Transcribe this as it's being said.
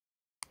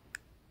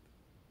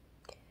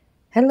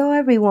Hello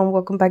everyone,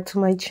 welcome back to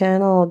my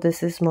channel.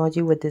 This is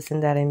Margie with This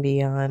and That and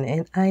Beyond,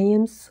 and I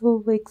am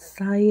so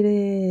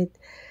excited.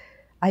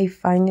 I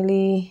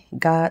finally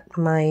got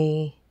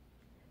my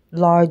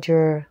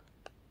larger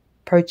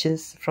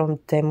purchase from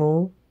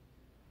Temu,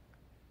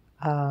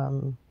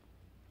 and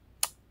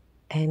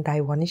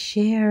I want to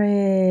share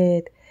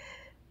it.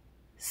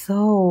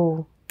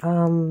 So,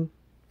 I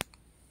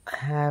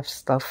have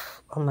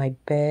stuff on my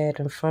bed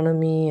in front of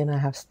me, and I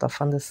have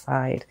stuff on the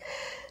side.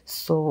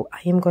 So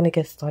I am going to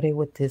get started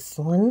with this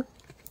one.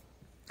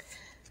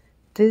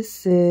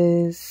 This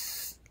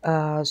is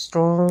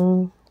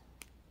strong,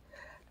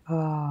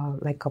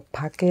 like a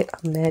pocket,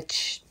 a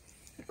match,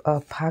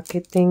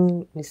 pocket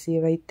thing. You see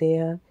right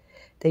there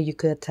that you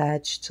could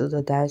attach to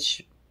the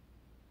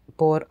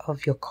dashboard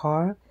of your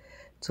car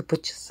to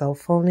put your cell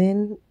phone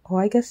in.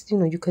 Or I guess,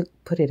 you could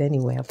put it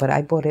anywhere, but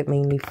I bought it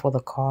mainly for the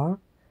car,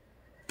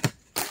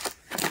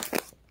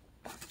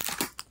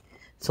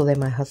 so that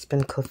my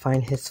husband could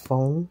find his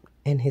phone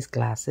and his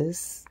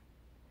glasses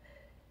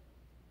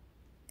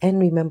and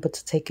remember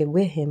to take it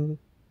with him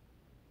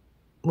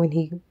when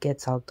he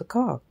gets out the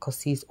car,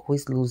 because he's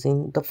always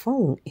losing the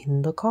phone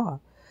in the car.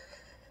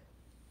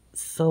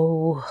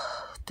 So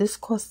this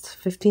costs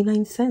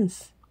 59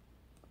 cents.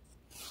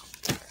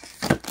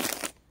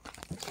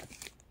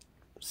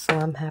 So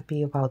I'm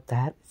happy about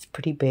that. It's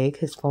pretty big.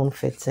 His phone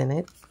fits in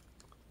it.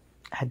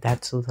 Add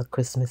that to the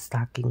Christmas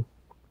stocking.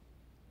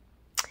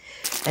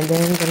 And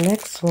then the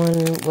next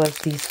one was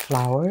these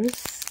flowers,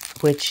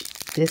 which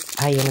this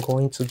I am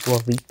going to do a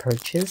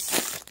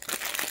repurchase.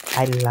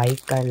 I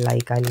like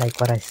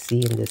what I see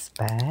in this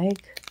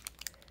bag.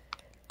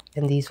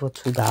 And these were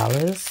 $2.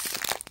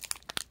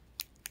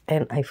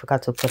 And I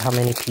forgot to put how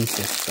many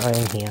pieces are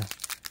in here,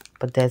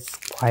 but there's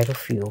quite a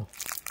few.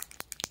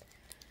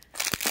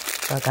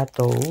 So I got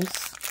those.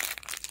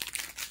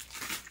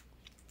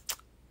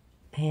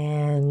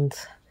 And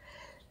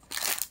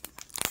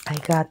I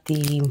got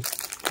the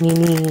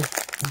mini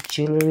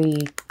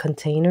jewelry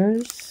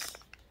containers.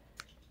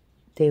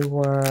 They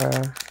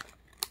were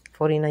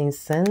 49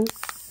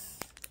 cents.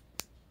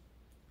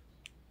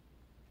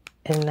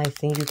 And I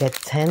think you get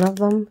 10 of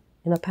them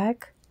in a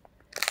pack.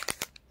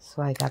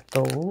 So I got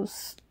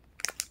those.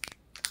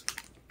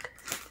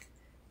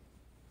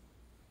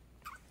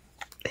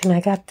 And I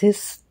got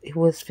this. It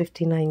was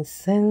 59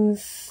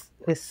 cents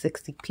with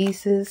 60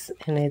 pieces.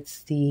 And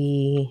it's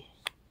the,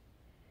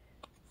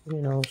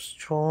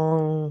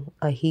 strong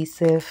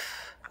adhesive.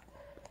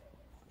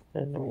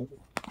 I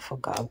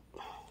forgot.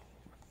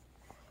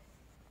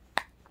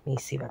 Let me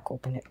see if I can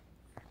open it.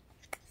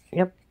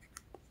 Yep.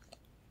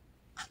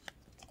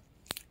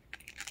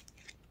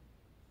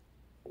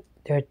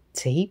 They're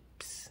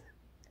tapes.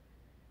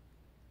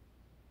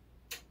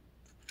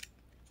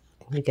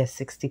 You get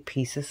 60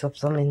 pieces of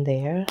them in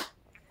there.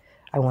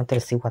 I wanted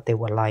to see what they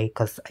were like,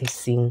 because I've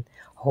seen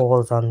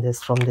hauls on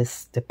this from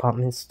this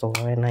department store,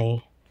 and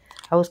I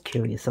was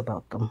curious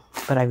about them,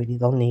 but I really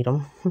don't need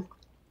them.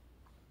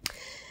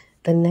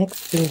 The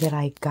next thing that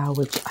I got,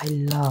 which I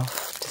love,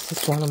 this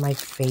is one of my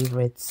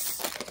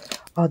favorites,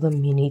 are the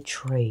mini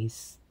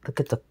trays. Look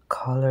at the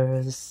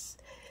colors.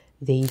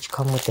 They each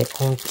come with their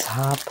own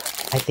top.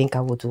 I think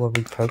I will do a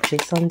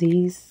repurchase on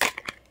these,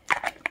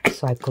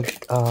 so I could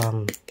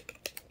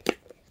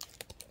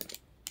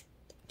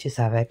just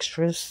have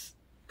extras.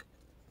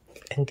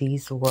 And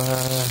these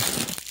were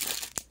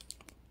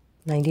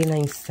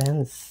 99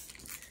 cents.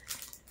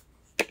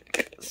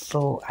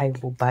 So I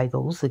will buy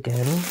those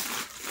again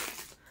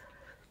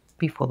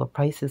before the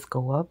prices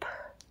go up.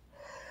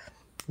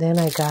 Then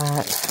I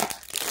got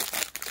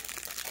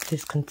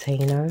this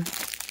container.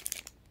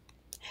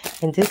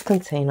 And this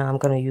container, I'm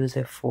going to use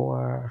it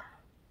for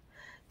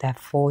that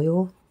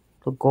foil,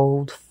 the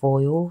gold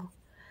foil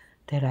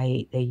that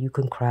you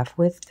can craft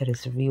with, that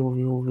is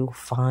real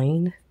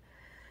fine.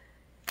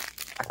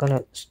 I'm going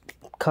to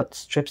cut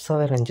strips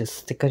of it and just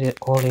stick it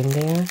all in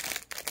there.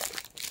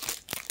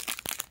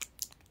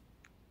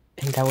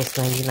 And that was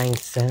 99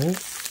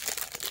 cents.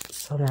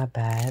 So not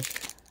bad.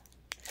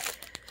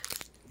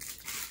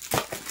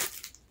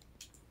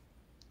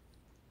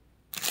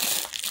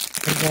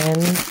 And then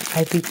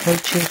I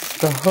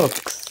repurchased the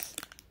hooks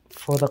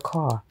for the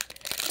car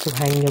to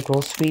hang your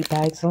grocery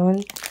bags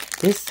on.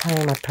 This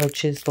time I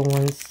purchased the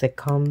ones that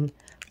come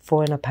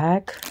 4 in a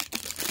pack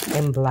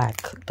in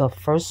black. The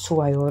first two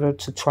I ordered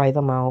to try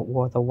them out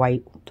were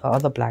the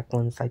other black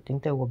ones. I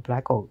think they were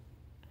black or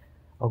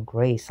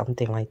gray,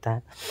 something like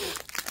that.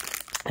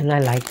 And I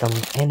like them.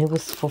 And it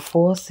was for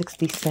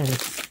 4.60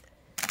 cents.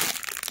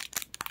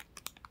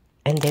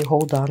 And they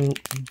hold on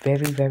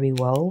very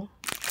well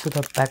to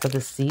the back of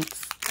the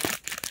seats.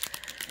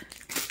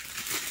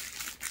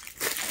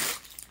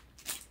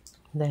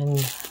 Then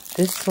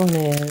this one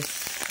is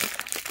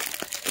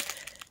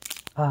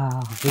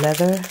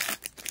leather.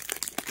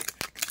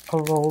 A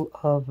roll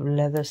of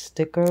leather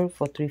sticker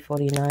for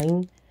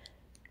 $3.49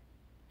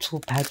 to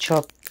patch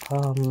up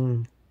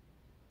the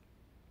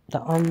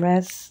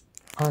armrest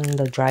on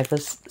the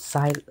driver's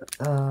side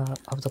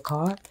of the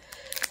car.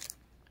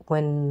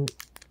 When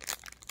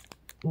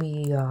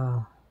we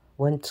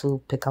went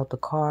to pick out the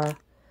car.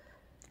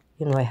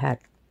 You know, I had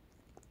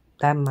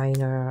that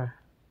minor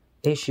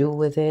issue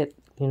with it.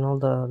 You know,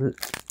 the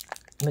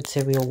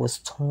material was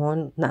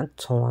torn. Not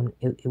torn.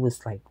 It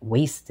was like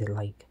wasted,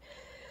 like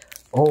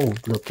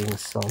old looking.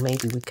 So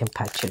maybe we can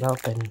patch it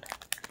up and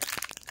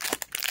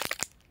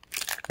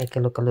make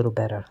it look a little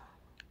better.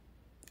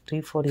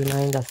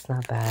 $3.49, that's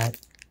not bad.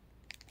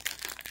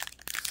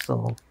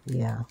 So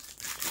yeah,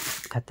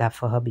 got that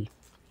for hubby.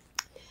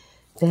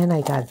 Then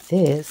I got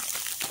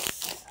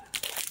this,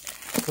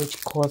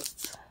 which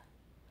costs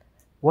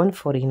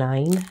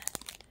 $1.49,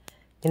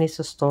 and it's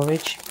a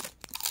storage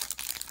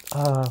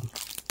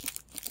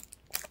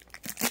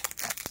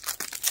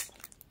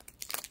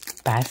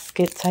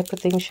basket type of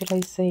thing, should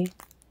I say.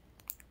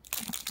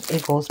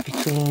 It goes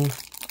between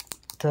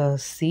the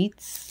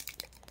seats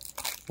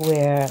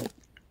where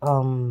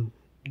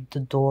the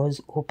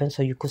doors open,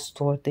 so you could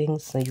store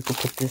things. So you could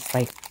put this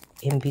like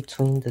in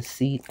between the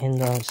seat and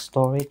the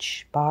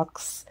storage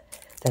box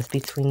that's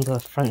between the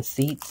front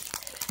seats.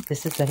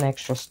 This is an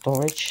extra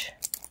storage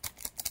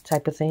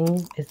type of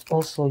thing. It's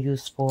also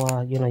used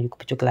for, you know, you could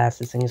put your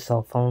glasses and your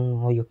cell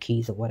phone or your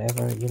keys or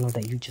whatever, you know,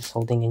 that you're just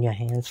holding in your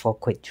hands for a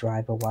quick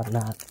drive or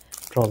whatnot.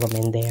 Throw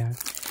them in there.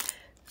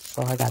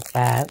 So I got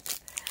that.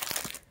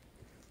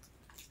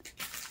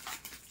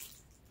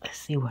 Let's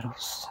see what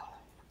else.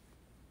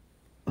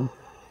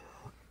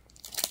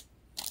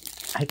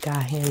 I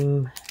got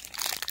him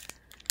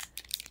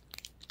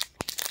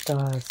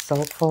the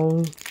cell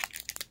phone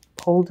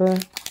holder.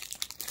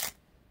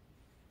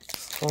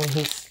 So when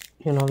he's,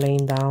 you know,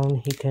 laying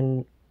down, he can,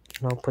 you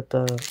know, put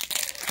the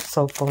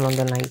cell phone on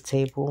the night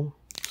table,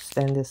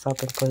 stand this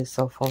up and put his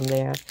cell phone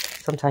there.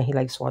 Sometimes he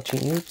likes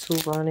watching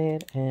YouTube on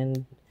it,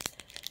 and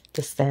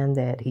the stand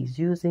that he's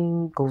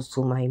using goes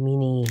to my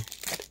mini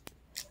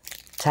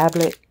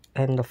tablet,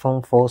 and the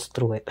phone falls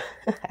through it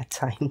at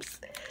times.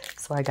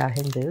 So I got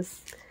him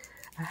this.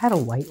 I had a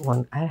white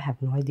one. I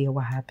have no idea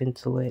what happened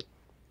to it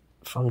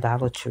from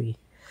Dollar Tree.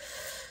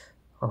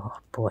 Oh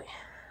boy,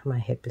 my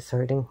hip is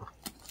hurting.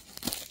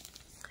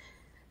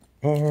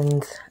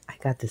 And I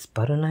got this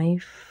butter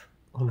knife.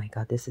 Oh my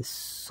god, this is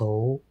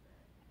so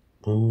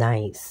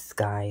nice,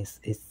 guys.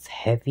 It's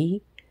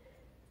heavy.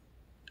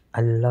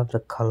 I love the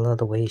color,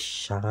 the way it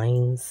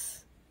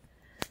shines.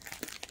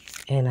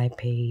 And I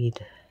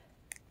paid,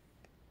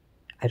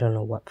 I don't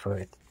know what for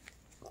it,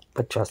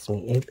 but trust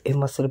me, it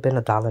must have been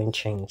 $1 and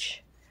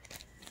change.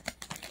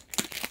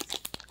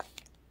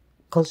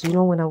 Because, you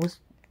know,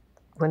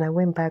 when I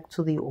went back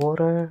to the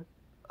order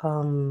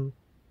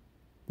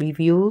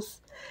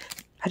reviews,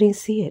 I didn't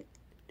see it.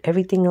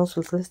 Everything else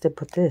was listed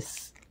but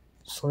this.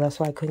 So that's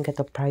why I couldn't get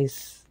the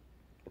price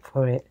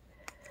for it.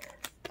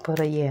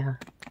 But yeah,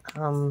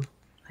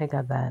 I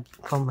got that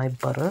from my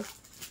butter.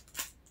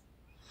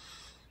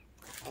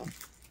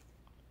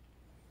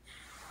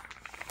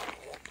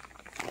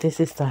 This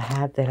is the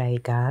hat that I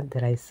got,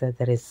 that I said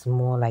that it's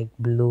more like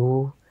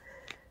blue.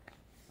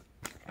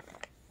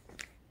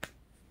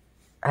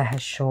 I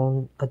had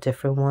shown a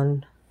different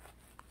one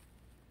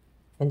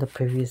in the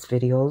previous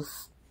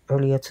videos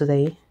earlier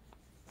today.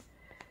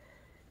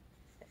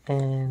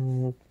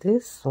 And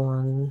this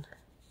one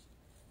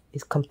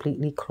is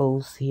completely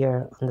closed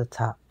here on the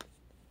top.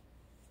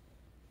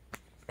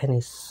 And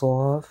it's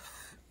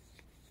soft.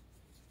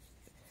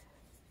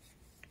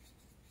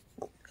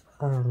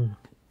 And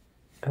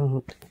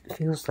it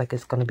feels like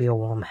it's going to be a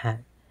warm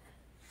hat.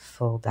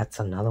 So that's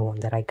another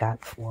one that I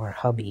got for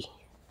hubby.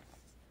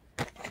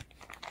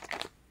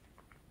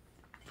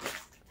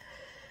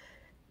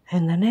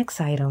 And the next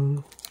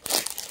item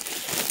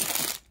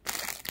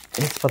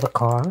is for the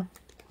car,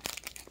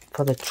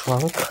 for the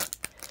trunk.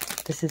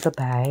 This is a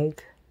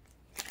bag.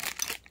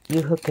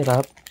 You hook it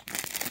up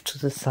to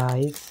the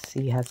sides.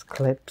 See, it has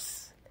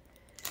clips.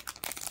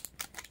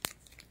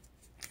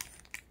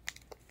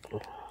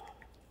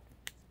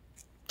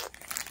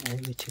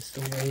 Which is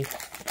the way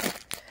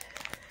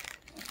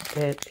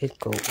that it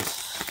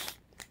goes.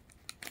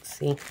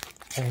 See,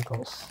 there it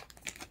goes.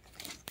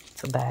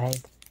 It's a bag.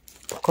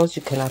 Of course,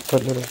 you cannot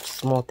put little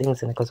small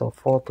things in it because it'll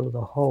fall through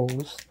the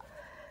holes.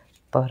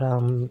 But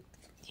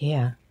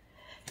yeah,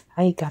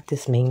 I got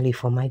this mainly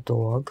for my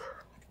dog.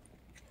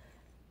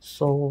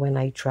 So when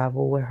I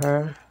travel with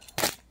her,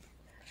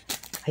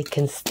 I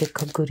can stick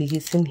her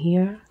goodies in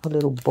here, a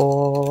little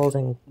balls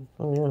and, you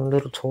know,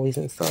 little toys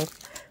and stuff.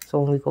 So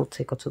when we go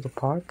take her to the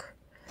park,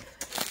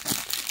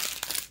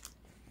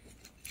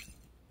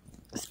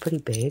 it's pretty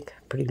big,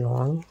 pretty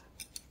long.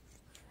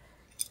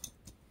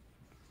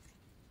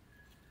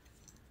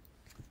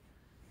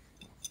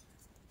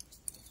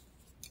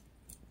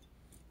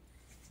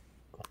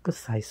 Good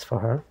size for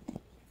her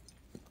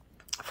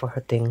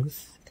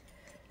things.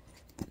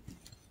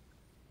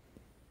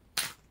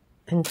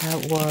 And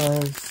that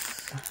was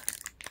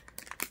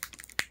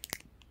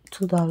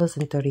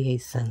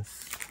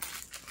 $2.38.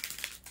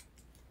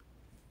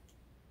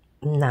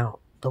 Now,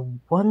 the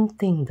one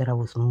thing that I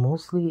was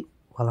mostly,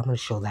 well, I'm going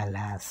to show that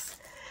last.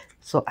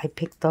 So I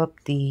picked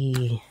up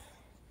the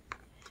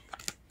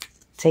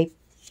tape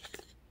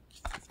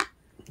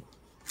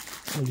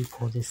what do you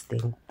call this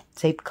thing?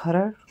 Tape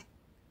cutter.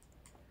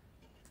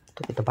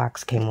 Look at the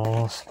box came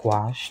all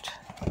squashed.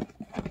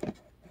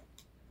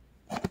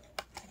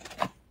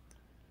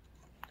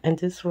 And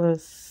this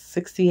was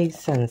 68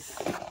 cents.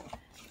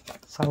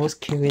 So I was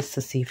curious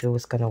to see if it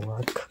was going to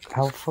work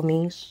out for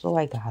me. So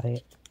I got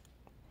it.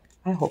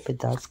 I hope it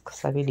does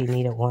because I really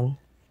needed one.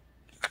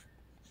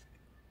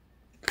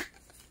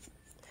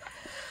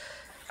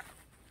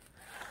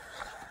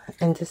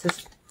 And this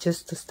is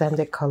just the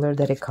standard color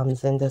that it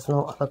comes in. There's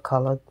no other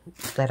color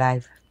that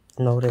I've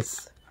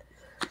noticed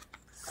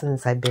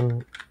since I've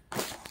been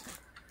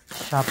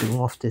shopping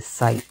off this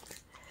site.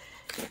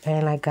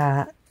 And I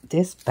got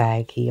this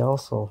bag here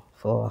also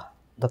for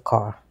the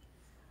car.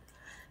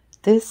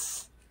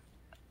 This,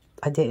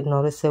 I didn't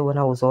notice it when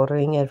I was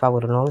ordering it. If I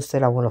would have noticed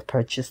it, I would have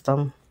purchased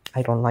them.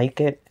 I don't like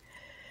it.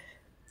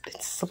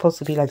 It's supposed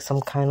to be like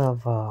some kind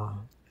of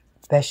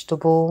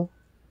vegetable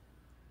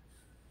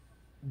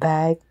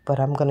bag, but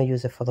I'm going to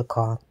use it for the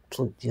car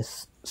to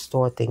just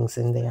store things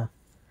in there.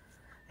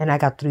 And I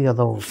got 3 of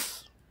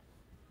those.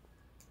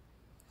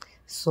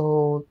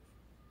 So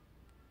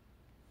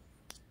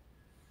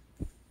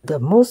the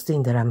most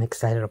thing that I'm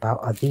excited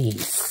about are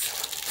these.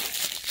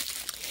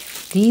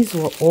 These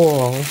were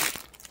all,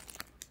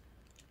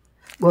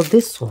 well,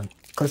 this one,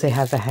 because it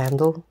has a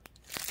handle.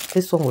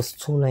 This one was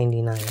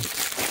 $2.99.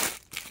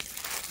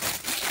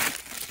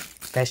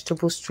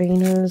 Vegetable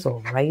strainers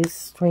or rice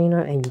strainer,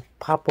 and you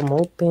pop them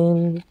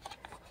open.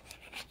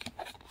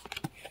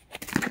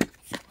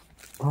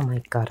 Oh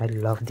my god, I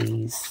love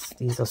these.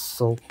 These are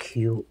so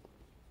cute.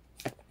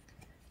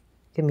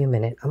 Give me a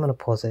minute. I'm gonna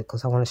pause it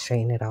because I want to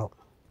straighten it out.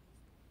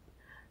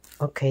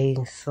 Okay,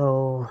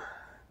 so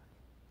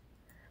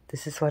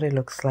this is what it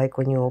looks like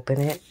when you open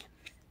it,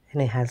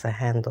 and it has a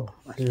handle.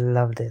 I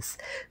love this.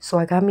 So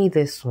I got me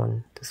this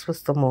one. This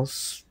was the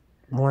most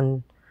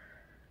one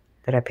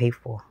that I paid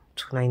for.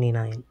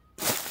 $2.99.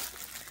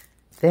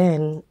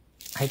 Then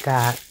I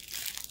got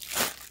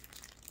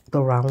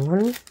the round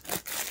one,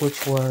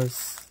 which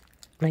was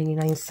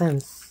 99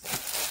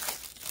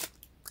 cents.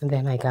 And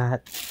then I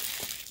got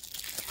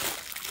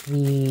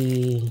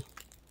the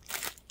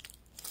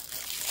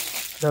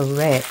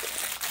red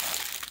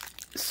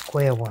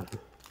square one,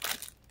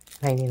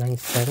 99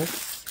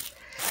 cents.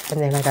 And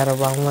then I got a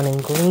round one in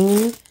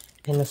green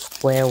and a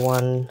square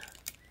one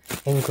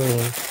in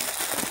green.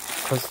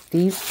 Because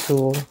these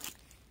two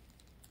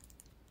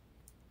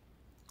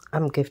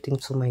I'm gifting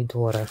to my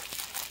daughter.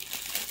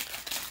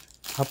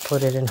 I'll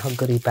put it in her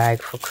goodie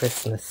bag for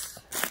Christmas.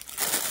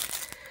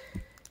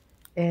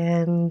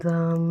 And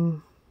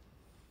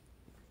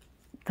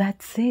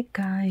that's it,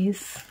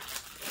 guys.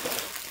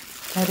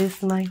 That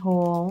is my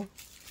haul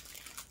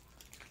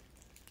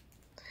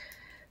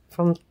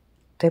from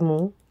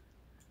Temu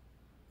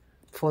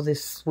for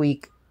this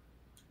week.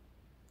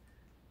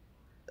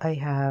 I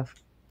have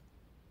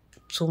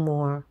 2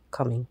 more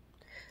coming.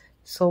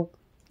 So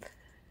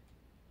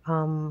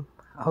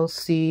I'll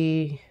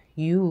see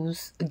you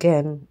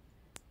again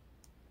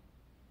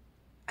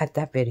at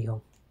that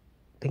video.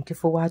 Thank you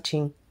for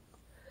watching.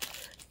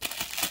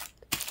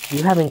 If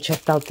you haven't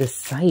checked out this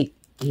site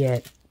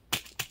yet,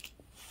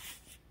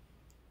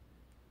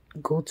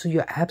 go to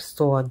your app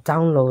store,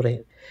 download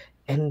it,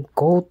 and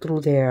go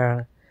through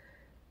their,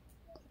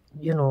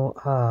 you know,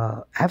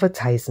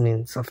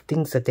 advertisements of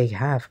things that they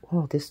have.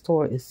 Oh, this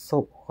store is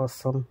so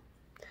awesome.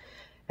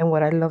 And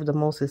what I love the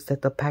most is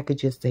that the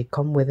packages, they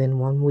come within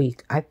 1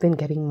 week. I've been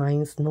getting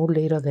mine no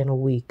later than a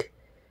week.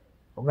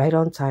 Right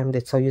on time. They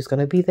tell you it's going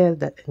to be there.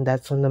 And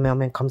that's when the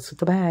mailman comes with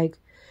the bag.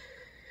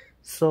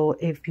 So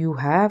if you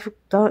have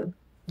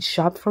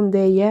shopped from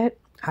there yet,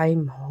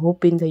 I'm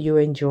hoping that you're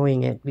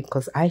enjoying it.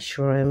 Because I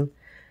sure am.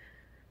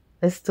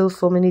 There's still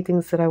so many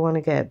things that I want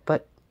to get.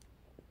 But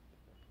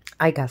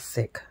I got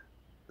sick.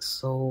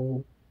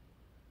 So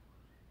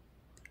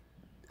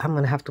I'm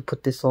going to have to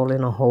put this all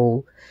in a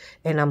hole.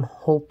 And I'm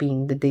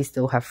hoping that they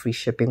still have free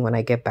shipping when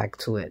I get back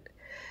to it.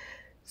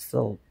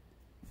 So,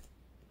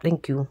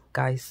 thank you,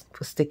 guys,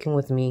 for sticking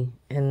with me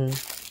and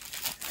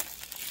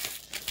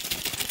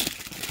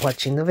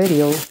watching the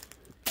video.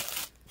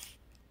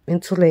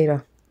 Until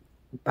later.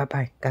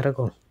 Bye-bye. Gotta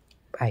go.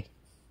 Bye.